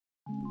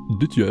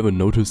Did you ever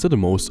notice that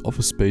most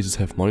office spaces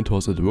have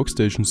monitors at the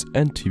workstations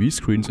and TV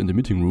screens in the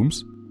meeting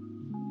rooms?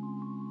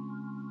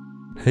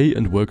 Hey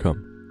and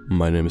welcome.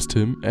 My name is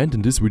Tim, and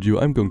in this video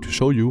I'm going to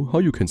show you how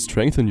you can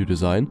strengthen your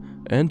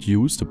design and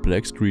use the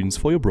black screens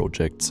for your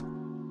projects.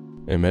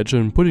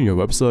 Imagine putting your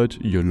website,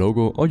 your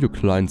logo or your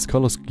client's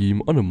color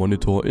scheme on a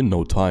monitor in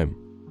no time.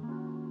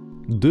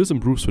 This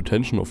improves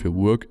retention of your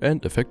work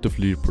and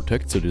effectively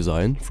protects your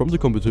design from the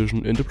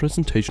competition in the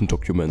presentation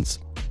documents.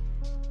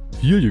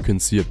 Here you can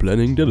see a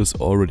planning that is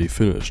already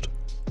finished.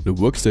 The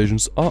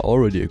workstations are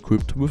already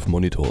equipped with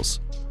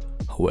monitors.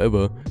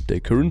 However, they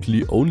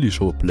currently only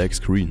show a black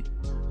screen.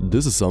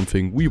 This is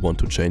something we want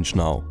to change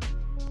now.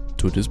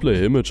 To display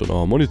an image on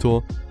our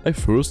monitor, I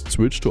first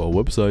switch to our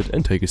website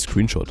and take a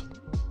screenshot.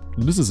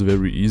 This is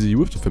very easy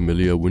with the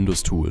familiar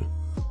Windows tool.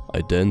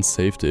 I then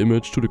save the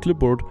image to the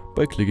clipboard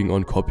by clicking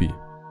on copy.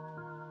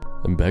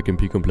 And back in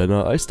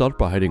pCon.planner I start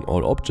by hiding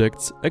all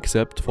objects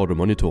except for the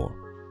monitor.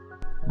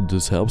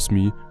 This helps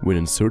me when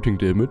inserting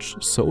the image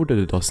so that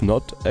it does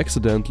not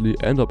accidentally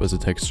end up as a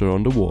texture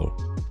on the wall.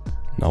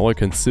 Now I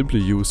can simply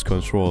use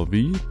Ctrl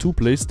V to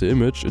place the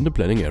image in the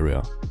planning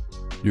area.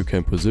 You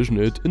can position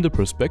it in the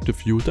perspective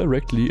view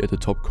directly at the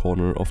top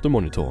corner of the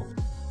monitor.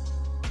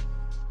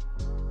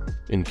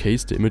 In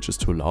case the image is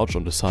too large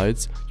on the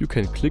sides, you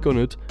can click on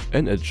it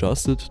and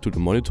adjust it to the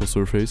monitor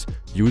surface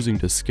using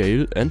the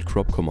scale and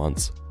crop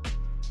commands.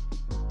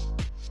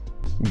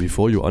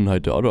 Before you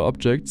unhide the other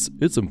objects,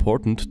 it's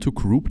important to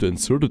group the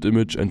inserted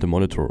image and the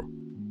monitor.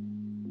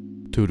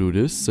 To do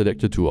this,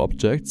 select the two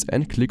objects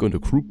and click on the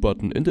Group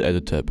button in the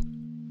Edit tab.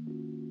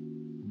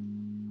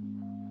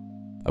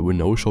 I will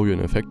now show you an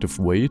effective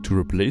way to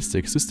replace the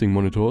existing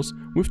monitors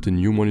with the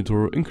new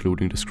monitor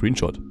including the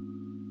screenshot.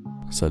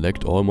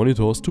 Select all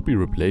monitors to be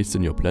replaced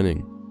in your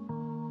planning.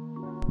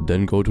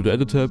 Then go to the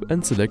Edit tab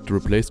and select the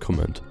Replace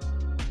command.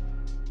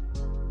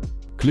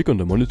 Click on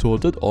the monitor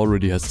that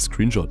already has a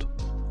screenshot.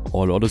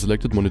 All other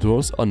selected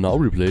monitors are now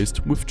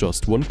replaced with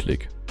just one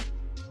click.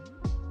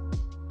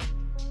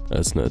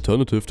 As an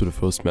alternative to the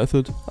first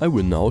method, I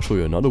will now show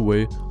you another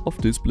way of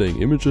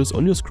displaying images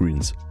on your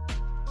screens.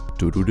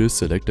 To do this,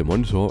 select the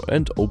monitor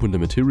and open the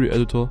material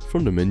editor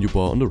from the menu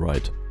bar on the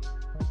right.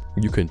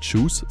 You can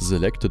choose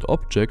selected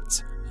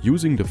objects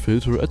using the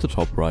filter at the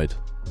top right.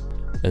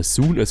 As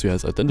soon as you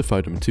have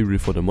identified the material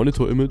for the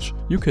monitor image,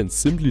 you can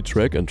simply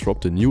drag and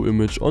drop the new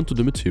image onto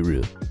the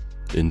material.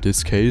 In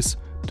this case,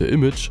 the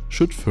image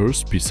should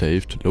first be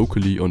saved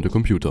locally on the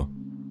computer.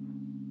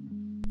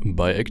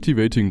 By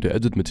activating the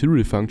Edit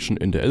Material function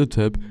in the Edit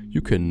tab,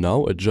 you can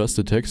now adjust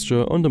the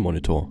texture on the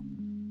monitor.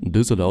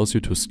 This allows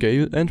you to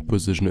scale and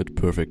position it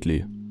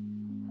perfectly.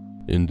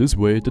 In this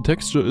way, the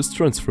texture is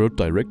transferred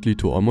directly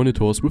to our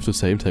monitors with the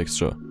same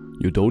texture.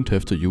 You don't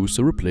have to use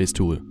the Replace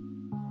tool.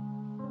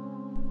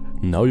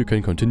 Now you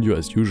can continue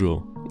as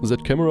usual,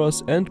 set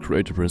cameras and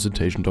create the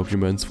presentation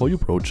documents for your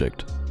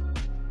project.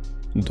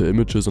 The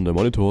images on the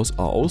monitors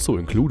are also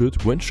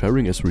included when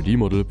sharing a 3D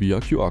model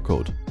via QR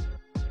code.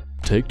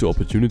 Take the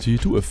opportunity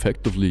to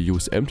effectively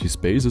use empty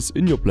spaces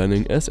in your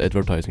planning as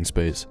advertising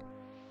space.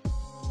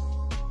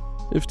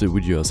 If the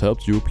video has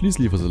helped you, please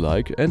leave us a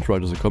like and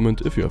write us a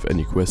comment if you have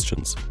any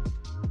questions.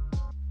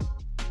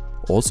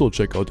 Also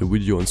check out the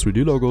video on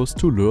 3D logos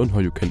to learn how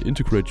you can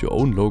integrate your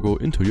own logo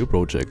into your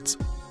projects.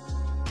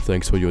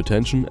 Thanks for your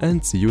attention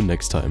and see you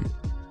next time.